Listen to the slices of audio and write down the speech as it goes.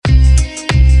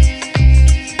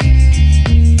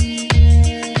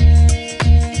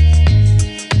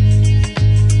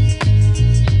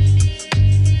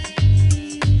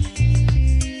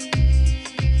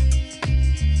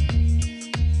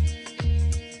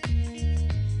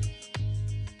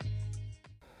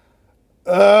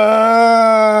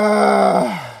Hello,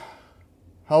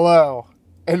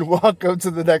 and welcome to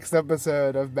the next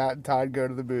episode of Matt and Todd Go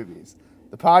to the Movies,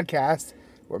 the podcast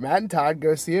where Matt and Todd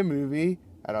go see a movie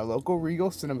at our local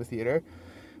Regal Cinema Theater.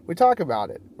 We talk about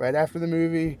it right after the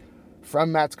movie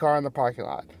from Matt's car in the parking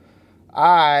lot.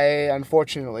 I,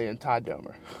 unfortunately, am Todd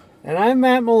Domer. And I'm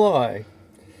Matt Malloy.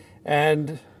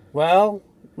 And, well,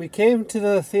 we came to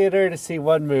the theater to see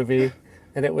one movie,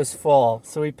 and it was full.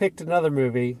 So we picked another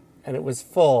movie, and it was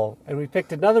full. And we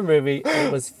picked another movie, and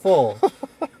it was full.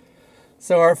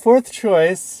 So our fourth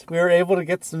choice, we were able to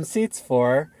get some seats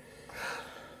for,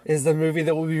 is the movie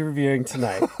that we'll be reviewing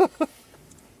tonight.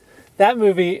 That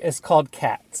movie is called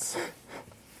Cats.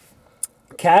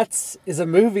 Cats is a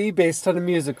movie based on a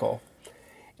musical.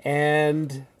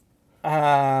 And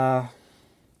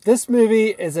this movie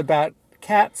is about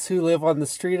cats who live on the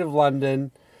streets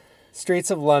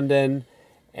of London,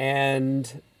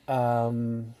 and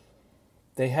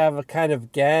they have a kind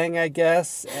of gang, I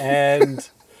guess, and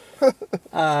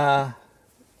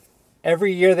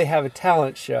every year they have a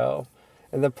talent show,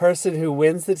 and the person who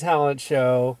wins the talent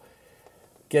show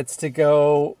gets to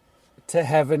go to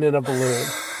heaven in a balloon.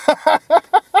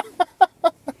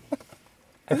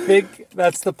 I think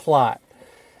that's the plot.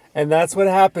 And that's what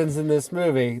happens in this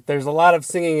movie. There's a lot of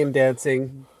singing and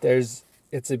dancing. It's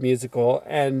a musical,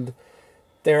 and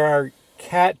there are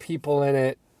cat people in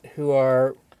it who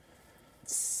are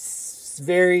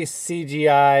very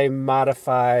CGI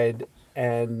modified,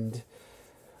 and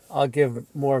I'll give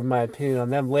more of my opinion on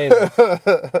them later.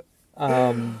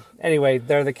 Anyway,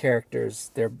 they're the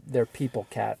characters. They're people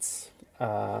cats.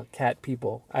 Cat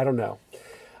people. I don't know.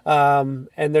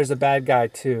 And there's a bad guy,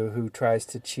 too, who tries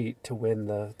to cheat to win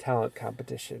the talent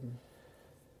competition.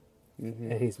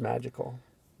 Mm-hmm. And he's magical.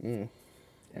 Mm.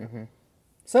 Yeah. Mm-hmm.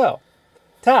 So,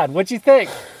 Todd, what'd you think?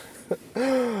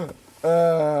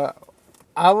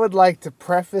 I would like to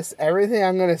preface everything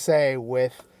I'm going to say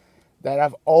with that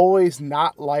I've always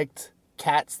not liked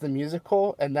Cats the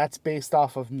musical, and that's based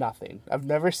off of nothing. I've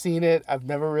never seen it. I've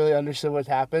never really understood what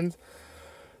happened.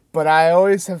 But I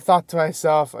always have thought to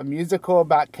myself, a musical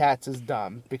about cats is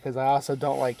dumb, because I also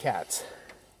don't like cats.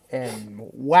 And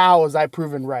wow, was I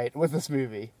proven right with this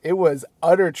movie. It was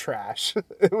utter trash.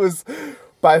 It was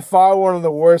by far one of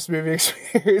the worst movie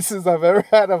experiences I've ever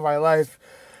had in my life.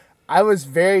 I was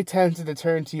very tempted to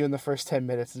turn to you in the first 10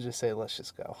 minutes and just say, let's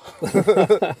just go.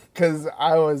 Because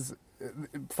I was,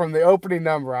 from the opening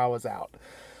number, I was out.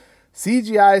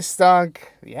 CGI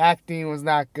stunk. The acting was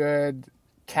not good.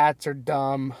 Cats are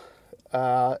dumb.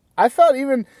 I felt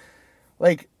even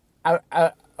like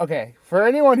okay, for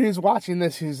anyone who's watching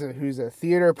this who's a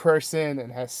theater person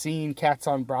and has seen Cats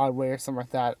on Broadway or something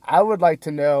like that, I would like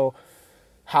to know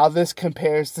how this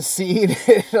compares to seeing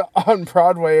it on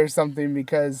Broadway or something,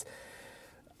 because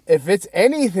if it's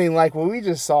anything like what we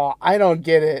just saw, I don't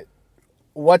get it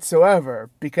whatsoever,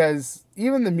 because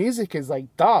even the music is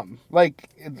like dumb. Like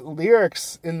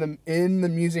lyrics in the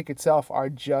music itself are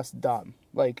just dumb.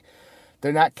 Like,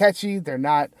 they're not catchy. They're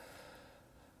not.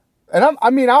 And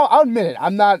I'll admit it.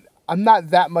 I'm not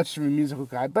that much of a musical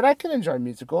guy, but I can enjoy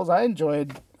musicals. I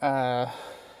enjoyed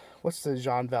what's the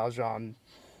Jean Valjean,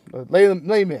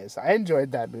 Les Mis. I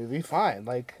enjoyed that movie. Fine.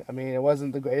 Like, I mean, it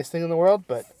wasn't the greatest thing in the world,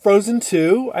 but Frozen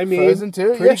 2. Frozen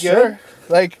 2. Yeah, sure.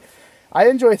 Like, I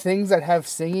enjoy things that have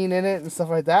singing in it and stuff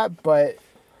like that. But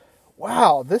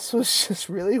wow, this was just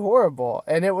really horrible,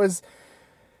 and it was.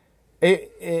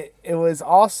 It was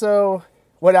also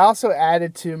what also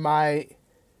added to my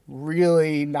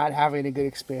really not having a good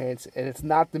experience, and it's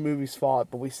not the movie's fault,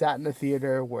 but we sat in the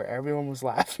theater where everyone was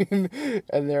laughing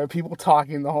and there were people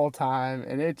talking the whole time,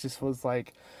 and it just was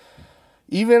like,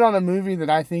 even on a movie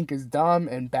that I think is dumb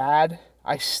and bad,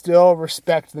 I still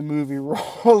respect the movie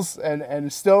rules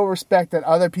and still respect that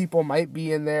other people might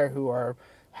be in there who are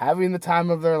having the time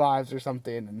of their lives or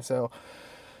something. And so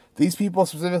these people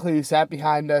specifically who sat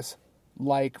behind us,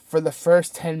 like, for the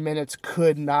first 10 minutes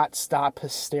could not stop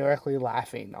hysterically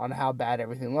laughing on how bad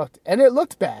everything looked. And it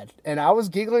looked bad. And I was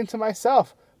giggling to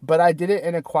myself. But I did it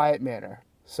in a quiet manner.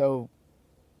 So,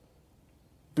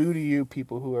 boo to you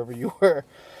people, whoever you were.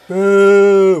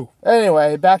 Boo!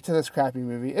 Anyway, back to this crappy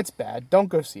movie. It's bad. Don't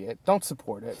go see it. Don't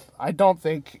support it. I don't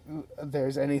think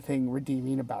there's anything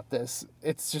redeeming about this.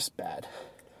 It's just bad.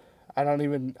 All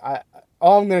I'm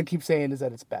going to keep saying is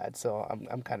that it's bad. So,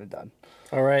 I'm kind of done.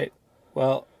 All right.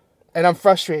 Well, and I'm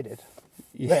frustrated.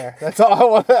 Yeah. There. That's all I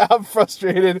want. I'm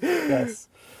frustrated. Yes.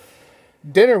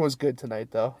 Dinner was good tonight,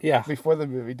 though. Yeah. Before the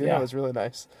movie. Dinner was really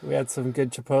nice. We had some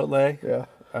good Chipotle. Yeah.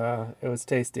 It was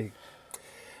tasty.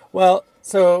 Well,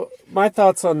 so my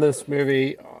thoughts on this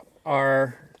movie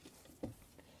are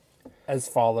as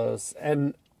follows,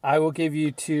 and I will give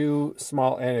you two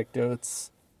small anecdotes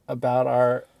about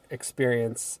our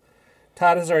experience.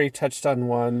 Todd has already touched on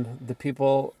one, the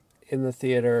people in the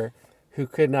theater who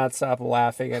could not stop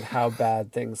laughing at how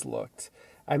bad things looked.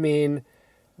 I mean,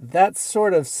 that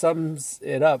sort of sums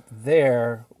it up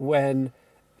there when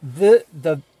the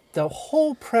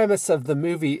whole premise of the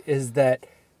movie is that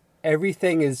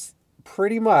everything is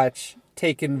pretty much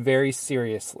taken very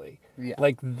seriously. Yeah.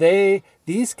 Like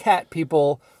these cat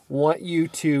people want you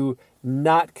to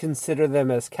not consider them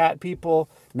as cat people,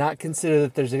 not consider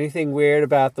that there's anything weird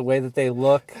about the way that they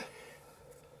look.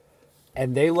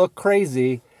 And they look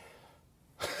crazy.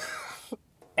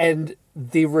 And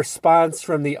the response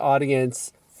from the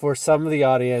audience, for some of the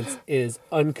audience, is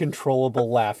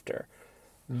uncontrollable laughter.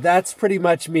 That's pretty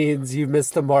much means you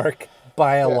missed the mark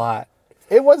by a lot.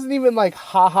 It wasn't even like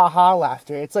ha ha ha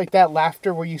laughter. It's like that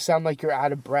laughter where you sound like you're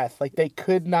out of breath. Like they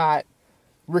could not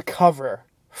recover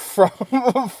from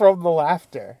the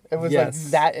laughter. It was like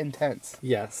that intense.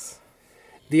 Yes.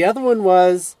 The other one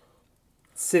was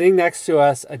sitting next to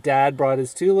us, a dad brought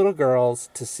his two little girls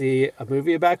to see a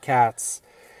movie about cats,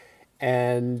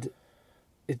 and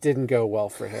it didn't go well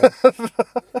for him.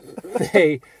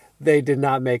 They did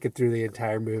not make it through the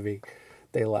entire movie.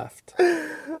 They left.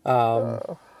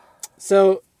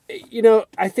 So,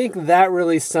 I think that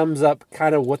really sums up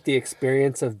kind of what the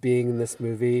experience of being in this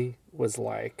movie was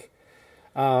like.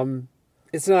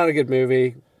 It's not a good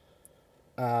movie.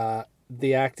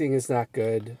 The acting is not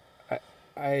good.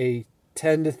 I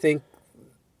tend to think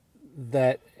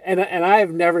that, and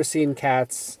I've never seen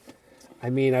Cats. I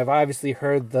mean, I've obviously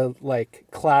heard the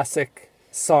classic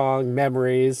song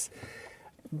Memories,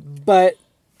 but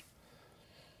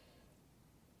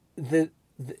it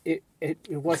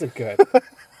wasn't good.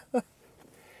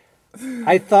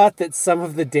 I thought that some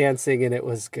of the dancing in it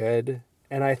was good,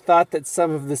 and I thought that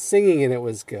some of the singing in it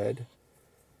was good.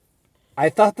 I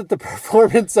thought that the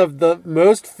performance of the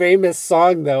most famous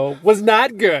song, though, was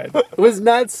not good. It was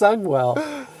not sung well.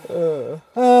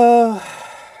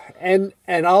 And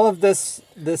all of this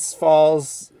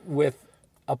falls with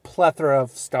a plethora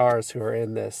of stars who are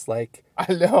in this. Like,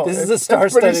 I know. This is a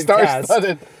star-studded cast.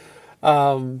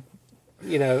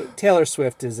 Taylor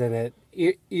Swift is in it.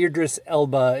 Idris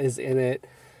Elba is in it.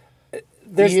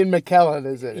 Ian McKellen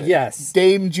is in it. Yes.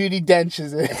 Dame Judi Dench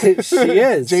is in it. She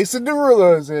is. Jason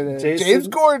Derulo's in it. James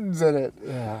Gordon's in it.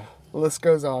 Yeah. The list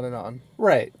goes on and on.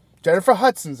 Right. Jennifer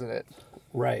Hudson's in it.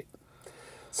 Right.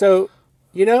 So,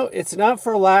 it's not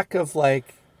for lack of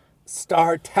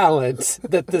star talent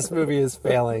that this movie is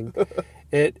failing.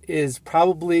 It is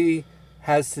probably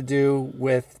has to do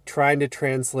with trying to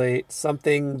translate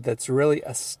something that's really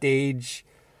a stage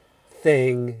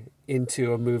thing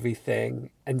into a movie thing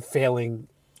and failing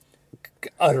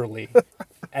utterly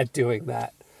at doing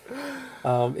that.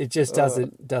 It just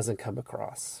doesn't come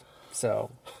across.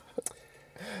 So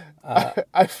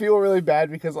I feel really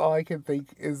bad because all I can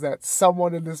think is that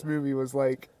someone in this movie was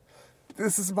like,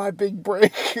 this is my big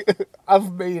break.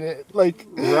 I've made it.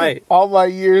 Right. All my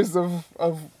years of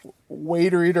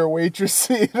waitering or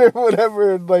waitressing or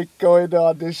whatever and going to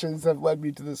auditions have led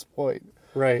me to this point.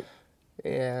 Right.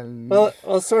 And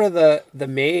well, sort of the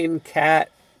main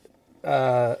cat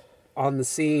on the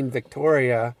scene,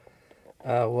 Victoria,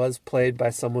 was played by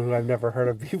someone who I've never heard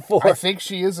of before. I think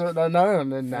she is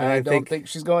unknown, and I don't think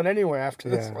she's going anywhere after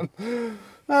this one.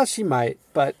 Well, she might,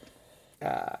 but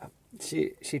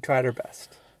she tried her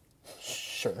best.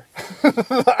 Sure.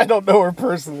 I don't know her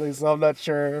personally, so I'm not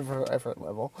sure of her effort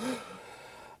level.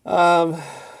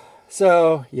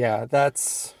 So yeah,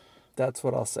 that's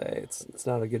what I'll say. It's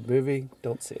not a good movie.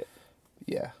 Don't see it.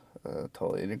 Yeah,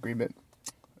 totally in agreement.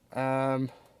 I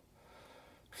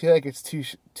feel like it's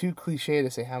too cliche to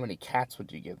say how many cats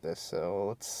would you give this. So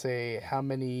let's say how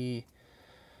many.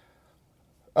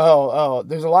 Oh,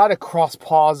 there's a lot of cross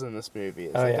paws in this movie.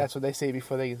 That's what they say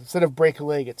before instead of break a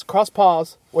leg, it's cross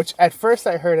paws, which at first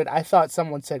I heard it, I thought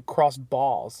someone said cross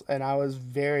balls, and I was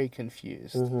very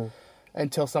confused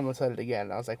until someone said it again.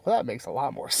 And I was like, well, that makes a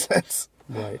lot more sense.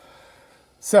 Right.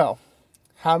 So,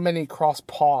 how many cross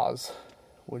paws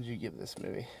would you give this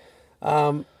movie?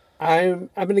 I'm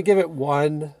going to give it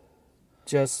 1,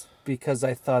 just because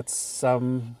I thought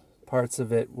some parts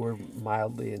of it were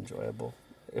mildly enjoyable.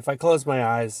 If I close my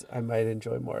eyes, I might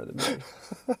enjoy more of the movie.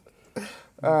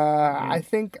 I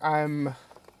think I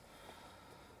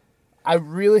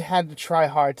really had to try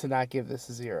hard to not give this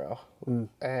a 0.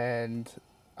 And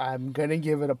I'm going to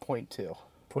give it a 0.2.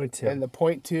 0.2. And the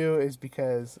 0.2 is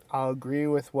because I'll agree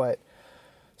with what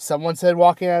someone said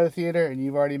walking out of the theater, and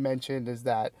you've already mentioned, is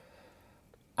that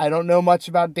I don't know much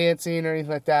about dancing or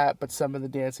anything like that, but some of the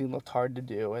dancing looked hard to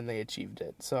do, and they achieved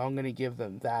it. So I'm going to give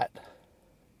them that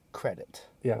credit.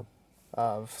 Yeah.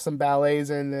 Of some ballets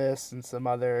in this and some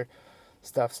other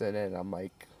stuff's in it. I'm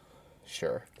like,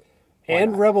 sure.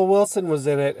 And Rebel Wilson was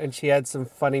in it, and she had some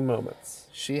funny moments.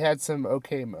 She had some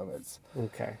okay moments.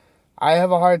 Okay. I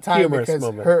have a hard time Humorous because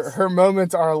moments. her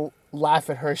moments are laugh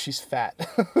at her, she's fat.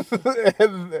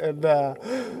 and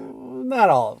Not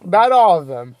all of them. not all of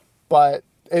them, but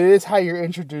it is how you're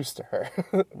introduced to her.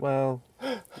 Well,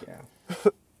 yeah.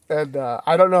 And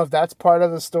I don't know if that's part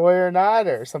of the story or not,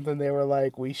 or something they were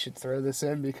like, we should throw this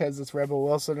in because it's Rebel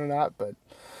Wilson or not. But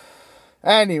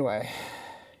anyway,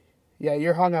 yeah,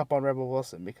 you're hung up on Rebel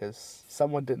Wilson because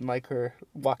someone didn't like her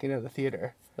walking into the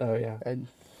theater. Oh, yeah. And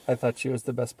I thought she was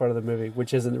the best part of the movie,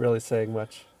 which isn't really saying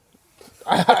much.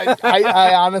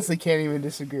 I honestly can't even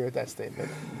disagree with that statement.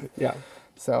 Yeah.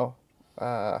 So,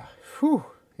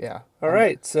 yeah. All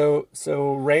right. So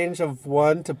range of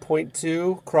 1 to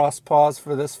 0.2 cross pause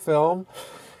for this film.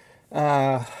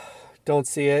 Don't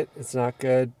see it. It's not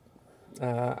good.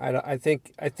 I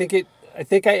think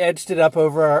I edged it up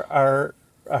over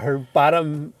our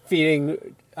bottom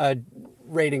feeding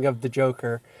rating of the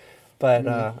Joker, but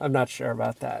I'm not sure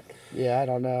about that. Yeah, I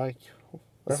don't know.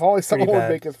 If only someone would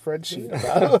make a spreadsheet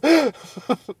about it.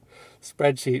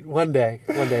 Spreadsheet one day.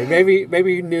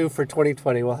 Maybe new for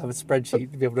 2020 we'll have a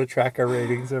spreadsheet to be able to track our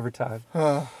ratings over time.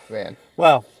 Oh, man.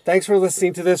 Well, thanks for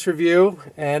listening to this review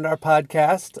and our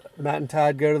podcast, Matt and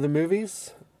Todd Go to the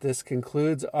Movies. This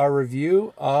concludes our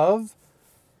review of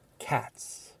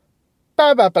Cats.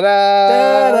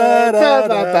 Ba-ba-ba-da.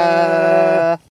 Da-da-da-da.